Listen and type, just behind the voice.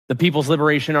The People's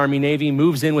Liberation Army Navy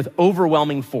moves in with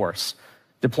overwhelming force,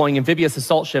 deploying amphibious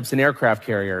assault ships and aircraft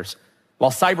carriers, while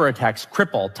cyber attacks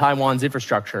cripple Taiwan's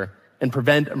infrastructure and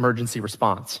prevent emergency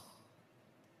response.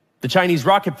 The Chinese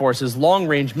rocket force's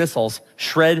long-range missiles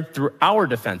shred through our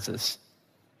defenses.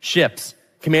 Ships,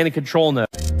 command and control nodes.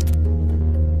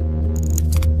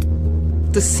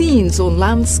 The scenes or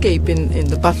landscape in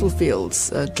the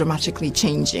battlefields are dramatically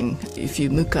changing. If you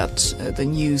look at the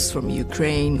news from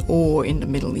Ukraine or in the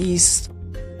Middle East,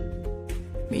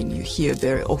 I mean, you hear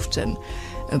very often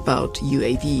about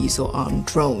UAVs or armed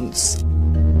drones.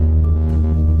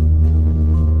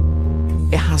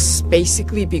 It has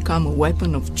basically become a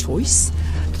weapon of choice.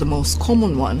 The most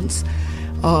common ones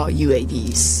are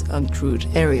UAVs, uncrewed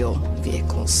aerial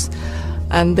vehicles.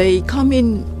 And they come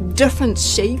in different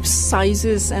shapes,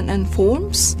 sizes, and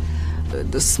forms.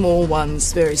 The small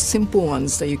ones, very simple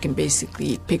ones that you can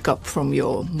basically pick up from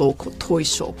your local toy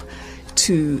shop,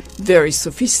 to very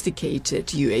sophisticated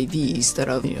UAVs that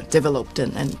are developed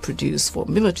and produced for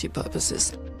military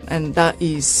purposes. And that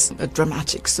is a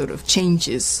dramatic sort of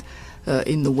changes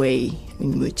in the way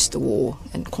in which the war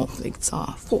and conflicts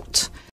are fought.